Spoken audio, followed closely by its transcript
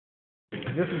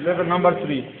This is level number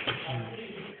 3.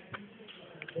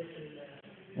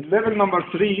 In level number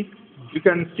 3, you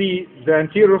can see the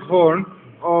anterior horn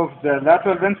of the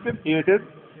lateral ventricle. Here it is.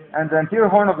 And the anterior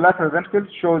horn of lateral ventricle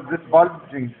shows this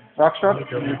bulging structure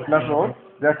in this lateral wall.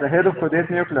 That's the head of caudate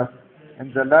nucleus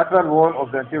in the lateral wall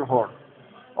of the anterior horn.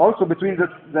 Also between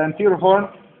the anterior horn,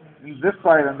 in this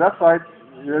side and that side,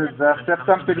 there is the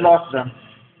septum pygostrum.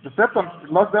 The septum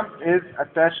pygostrum is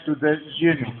attached to the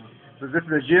genu. So this is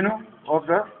the genu of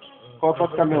the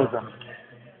corpus callosum.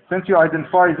 Since you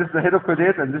identify this is the head of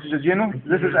caudate and this is the genu,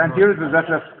 this is anterior, so that's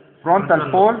the frontal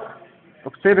pole,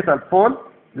 occipital pole,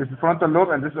 this is frontal lobe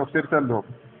and this is occipital lobe.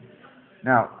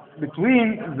 Now,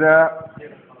 between the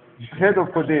head of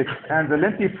caudate and the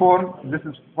lentiform, this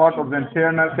is part of the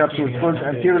internal capsule called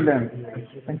anterior limb.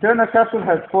 Internal capsule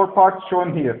has 4 parts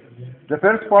shown here. The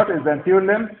first part is the anterior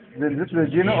limb, then this is the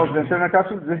genu of the internal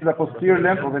capsule, this is the posterior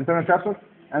limb of the internal capsule,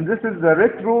 and this is the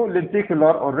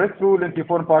retrolenticular or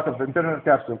retrolentiform part of the internal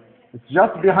capsule. It's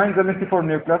just behind the lentiform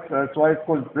nucleus, that's why it's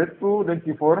called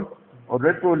retrolentiform or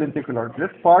retrolenticular. This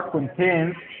part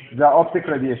contains the optic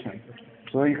radiation.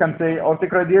 So you can say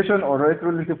optic radiation or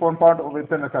retrolentiform part of the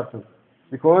internal capsule,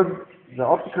 because the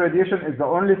optic radiation is the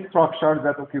only structure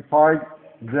that occupies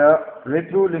the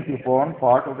retrolentiform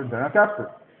part of the internal capsule.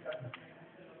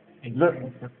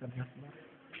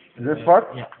 This part?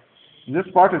 Yeah. This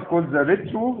part is called the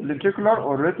retrolenticular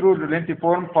or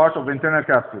retrolentiform part of the internal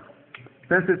capsule.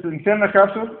 Since it's internal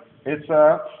capsule, it's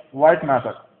white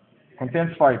matter,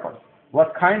 contains fibers.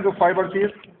 What kind of fibers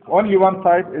is? Only one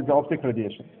type is the optic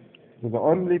radiation. So the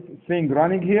only thing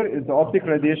running here is the optic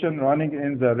radiation running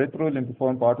in the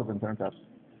retrolentiform part of the internal capsule.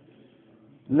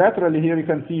 Laterally here you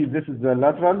can see this is the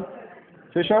lateral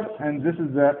fissure and this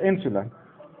is the insula.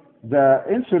 The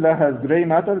insula has gray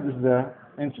matter, this is the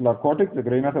insular cortex, the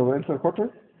gray matter of the insular cortex.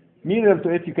 Medial to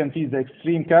it you can see the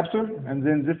extreme capsule, and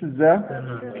then this is the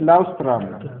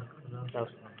claustrum.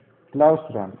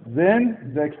 Claustrum.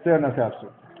 Then the external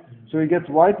capsule. So you get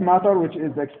white matter, which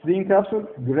is the extreme capsule,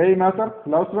 gray matter,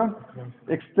 claustrum.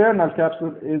 External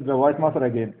capsule is the white matter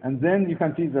again. And then you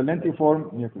can see the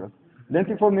lentiform nucleus.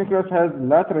 Lentiform nucleus has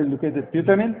laterally located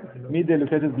putamen, medially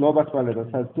located globus pallidus.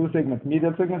 Has 2 segments,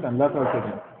 medial segment and lateral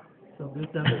segment. So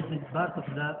putamen is part of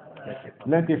the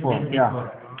lentiform, yeah.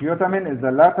 Putamen is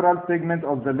the lateral segment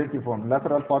of the lentiform,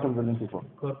 lateral part of the lentiform.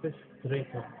 Corpus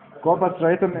striatum. Corpus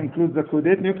striatum includes the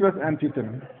caudate nucleus and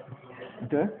putamen.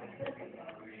 Okay?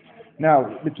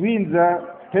 Now, between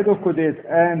the head of caudate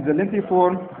and the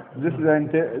lentiform, this is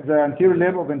the anterior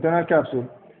limb of internal capsule.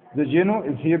 The genu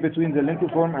is here between the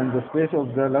lentiform and the space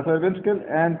of the lateral ventricle,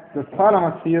 and the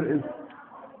thalamus here is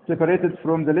separated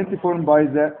from the lentiform by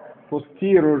the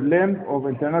posterior limb of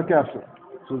internal capsule.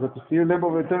 So the posterior limb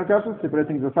of internal capsule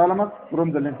separating the thalamus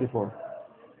from the lentiform.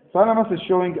 Thalamus is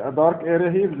showing a dark area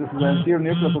here. This is the anterior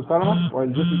nucleus of thalamus, while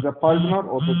this is the pulvinar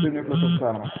or posterior nucleus of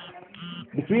thalamus.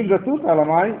 Between the 2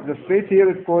 thalami, the space here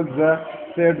is called the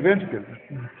third ventricle.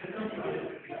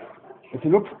 If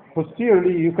you look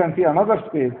posteriorly, you can see another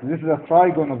space. This is a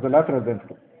trigone of the lateral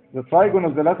ventricle. The trigone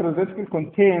of the lateral ventricle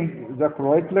contains the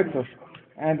choroid plexus,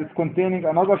 and it's containing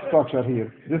another structure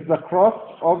here. This is the cross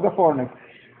of the fornix.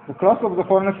 The cross of the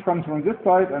fornix comes from this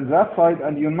side and that side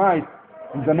and unite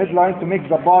in the midline to make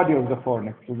the body of the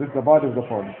fornix. So this is the body of the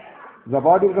fornix. The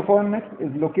body of the fornix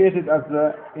is located at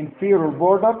the inferior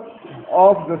border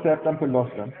of the septum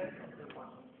pallidus.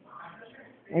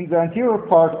 In the anterior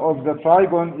part of the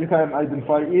trigone, you can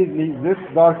identify easily this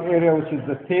dark area, which is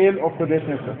the tail of caudate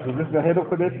nucleus. So this is the head of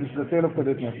caudate, this is the tail of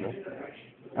caudate nucleus.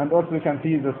 And also you can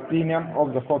see the splenium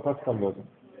of the corpus callosum.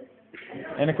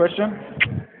 Any question?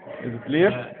 Is it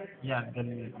clear? Yeah, the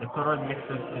choroid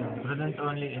plexus is present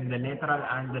only in the lateral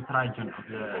and the trigone of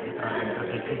the lateral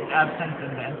ventricle. It's absent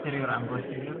in the anterior and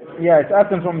posterior. Yeah, it's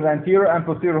absent from the anterior and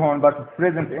posterior horn, but it's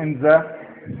present in the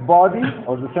body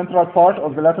or the central part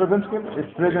of the lateral ventricle.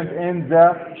 It's present in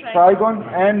the trigone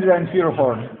and the inferior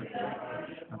horn.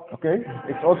 Okay?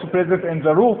 It's also present in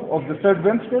the roof of the third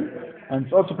ventricle, and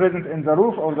it's also present in the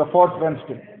roof of the fourth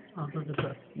ventricle.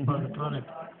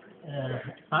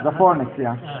 The fornix,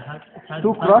 yeah.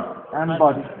 2 cross and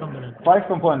body. 5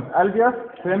 components: alveus,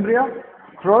 fimbria,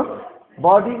 cross,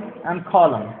 body, and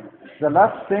column. The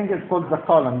last thing is called the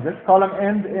column. This column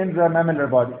ends in the mammillary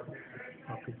body.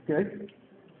 Okay?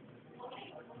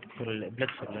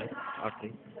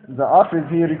 The arteries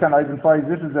here you can identify.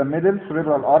 This is the middle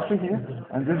cerebral artery here,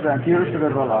 and this is the anterior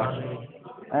cerebral artery.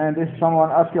 And if someone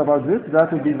asks you about this,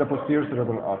 that will be the posterior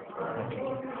cerebral artery.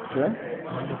 Okay?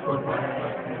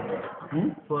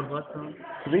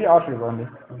 3 arteries only.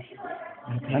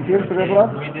 Anterior cerebral,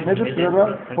 middle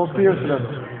cerebral, posterior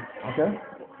cerebral. Okay?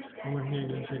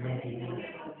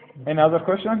 Any other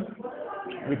question?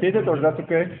 Repeat it or that's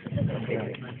okay?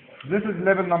 This is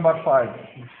level number 5.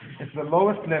 It's the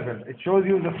lowest level. It shows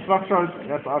you the structures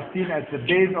that are seen at the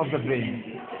base of the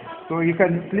brain. So you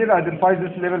can clearly identify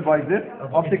this level by this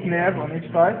optic nerve on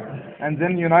each side, and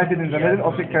then united in the middle,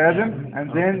 optic chiasm,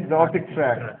 and then the optic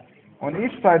tract. On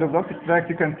each side of the optic tract,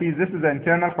 you can see this is the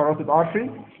internal carotid artery,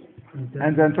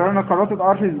 and the internal carotid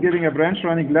artery is giving a branch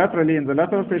running laterally in the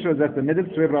lateral fascia. That's the middle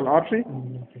cerebral artery.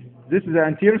 This is the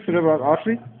anterior cerebral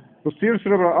artery. Posterior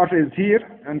cerebral artery is here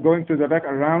and going to the back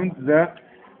around the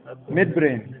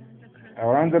midbrain.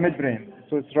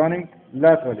 So it's running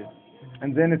laterally,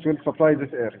 and then it will supply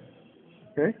this area.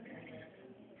 Okay.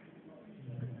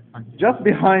 Just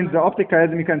behind the optic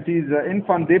chiasm, you can see the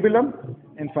infundibulum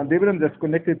that's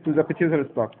connected to the pituitary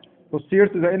stalk. Posterior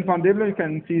to the infundibulum, you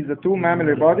can see the two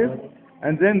mammillary bodies,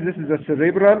 and then this is the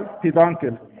cerebral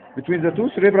peduncle. Between the two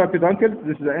cerebral peduncles,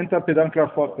 this is the interpeduncular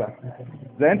fossa.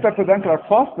 The interpeduncular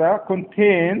fossa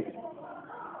contains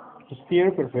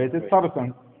posterior perforated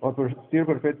substance or posterior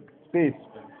perforated space,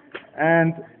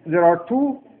 and there are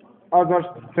two other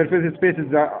perforated spaces.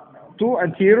 There are two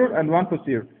anterior and one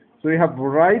posterior. So you have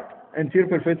right anterior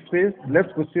perforated space,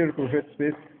 left posterior perforated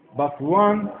space, but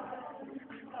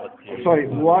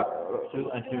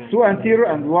two anterior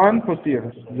and one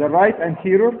posterior. The right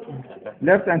anterior,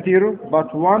 left anterior,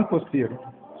 but one posterior.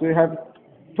 So you have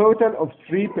total of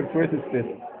 3 perforated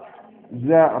spaces.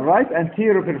 The right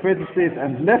anterior perforated space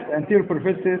and left anterior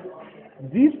perforated space,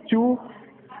 these two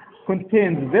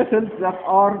contain vessels that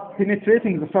are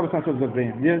penetrating the substance of the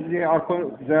brain. They are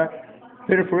called the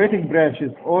perforating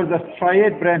branches or the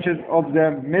striate branches of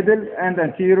the middle and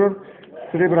anterior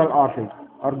cerebral arteries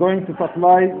are going to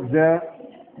supply the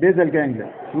basal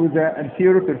ganglia through the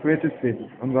anterior perforated spaces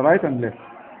on the right and left.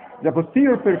 The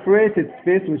posterior perforated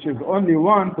space, which is only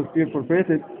one posterior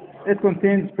perforated, it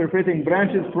contains perforating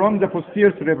branches from the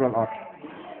posterior cerebral artery.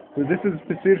 So this is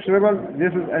posterior cerebral,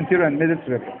 this is anterior and middle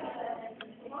cerebral.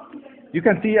 You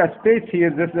can see a space here,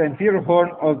 this is the inferior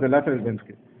horn of the lateral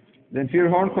ventricle. The inferior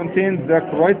horn contains the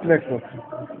choroid plexus,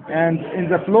 and in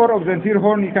the floor of the inferior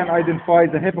horn you can identify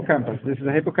the hippocampus. This is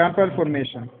a hippocampal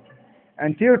formation.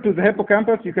 Anterior to the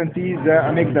hippocampus you can see the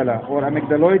amygdala or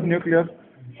amygdaloid nucleus.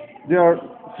 There are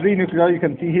 3 nuclei you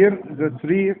can see here. The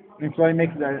 3 nuclei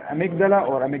make the amygdala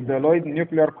or amygdaloid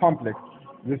nuclear complex.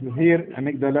 This is here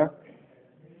amygdala,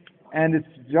 and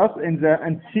it's just in the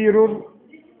anterior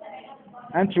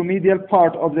anteromedial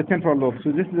part of the temporal lobe.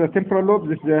 So this is the temporal lobe,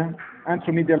 this is the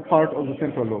anteromedial part of the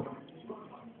temporal lobe.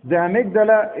 The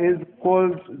amygdala is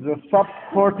called the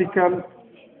subcortical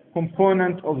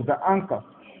component of the uncus.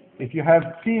 If you have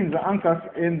seen the uncus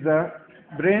in the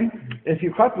brain, if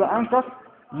you cut the uncus,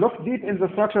 look deep in the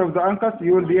structure of the uncus,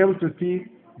 you will be able to see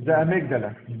the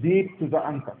amygdala deep to the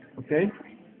uncus. Okay?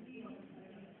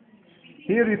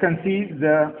 Here you can see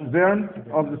the verms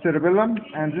of the cerebellum,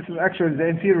 and this is actually the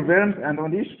inferior verms, and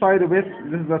on each side of it,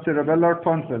 this is the cerebellar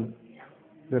tonsil.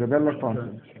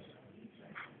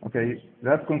 Okay,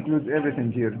 that concludes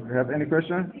everything here. Do you have any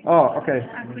questions? Oh, okay.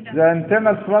 The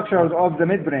internal structures of the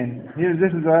midbrain. Here,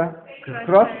 this is a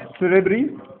crus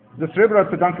cerebri. The cerebral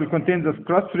peduncle contains the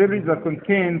crus cerebri that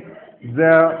contains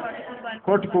the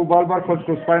corticobulbar,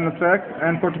 corticospinal tract,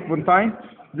 and corticopontine.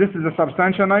 This is the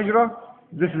substantia nigra.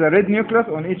 This is a red nucleus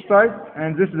on each side,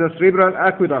 and this is a cerebral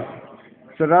aqueduct,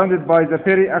 surrounded by the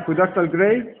periaqueductal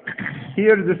gray.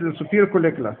 Here, this is a superior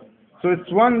colliculus. So it's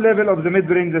one level of the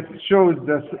midbrain that shows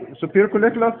the superior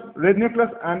colliculus, red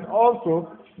nucleus, and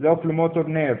also the oculomotor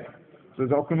nerve. So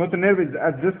the oculomotor nerve is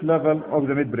at this level of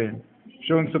the midbrain,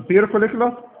 showing superior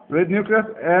colliculus, red nucleus,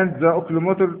 and the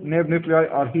oculomotor nerve nuclei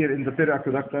are here in the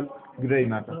periaqueductal gray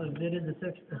matter. So if there is a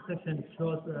section that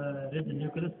shows red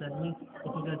nucleus, that means it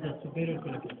is at the superior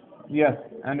colliculus. Yes,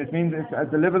 and it means it's at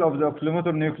the level of the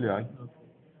oculomotor nuclei.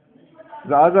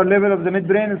 The other level of the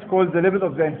midbrain is called the level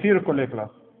of the inferior colliculus.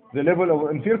 The level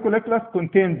of inferior colliculus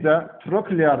contains the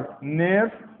trochlear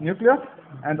nerve nucleus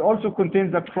and also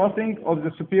contains the crossing of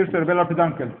the superior cerebellar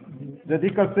peduncle, the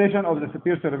decalcitration of the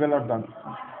superior cerebellar peduncle.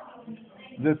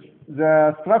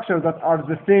 The structures that are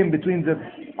the same between the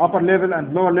upper level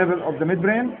and lower level of the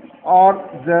midbrain are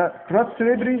the crus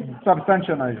cerebri,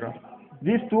 substantia nigra.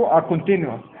 These two are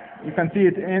continuous. You can see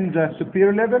it in the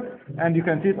superior level, and you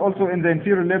can see it also in the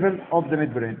inferior level of the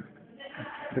midbrain.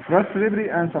 The crus cerebri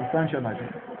and substantia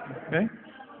nigra. Okay?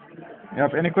 You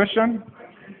have any question?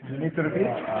 You need to repeat?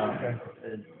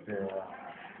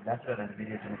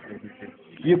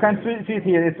 You can see it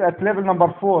here. It's at level number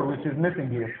 4, which is missing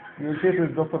here. You will see it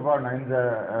with Dr. Varna in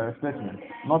the specimen,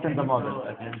 not in the model.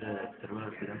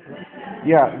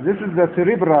 Yeah, this is the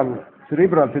cerebral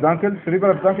Cerebral peduncle.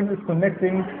 Cerebral peduncle is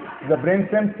connecting the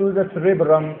brainstem to the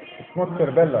cerebrum. It's not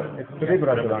cerebellar. It's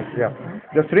cerebral peduncle. Yeah.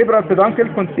 The cerebral peduncle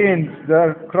contains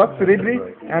the crus cerebri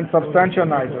and substantia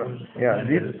nigra. Yeah.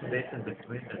 This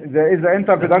there is the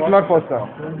interpeduncular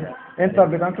fossa.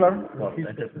 Interpeduncular.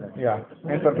 Yeah.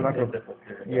 Interpeduncular.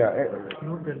 Yeah.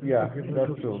 Yeah.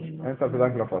 That's true.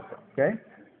 Interpeduncular fossa. Okay.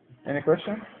 Any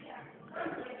question?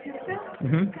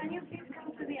 Can you please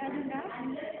come to the agenda?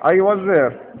 I was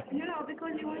there. No,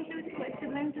 because you want to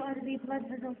explain to us the blood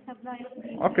vessel supply.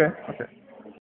 Okay. Okay.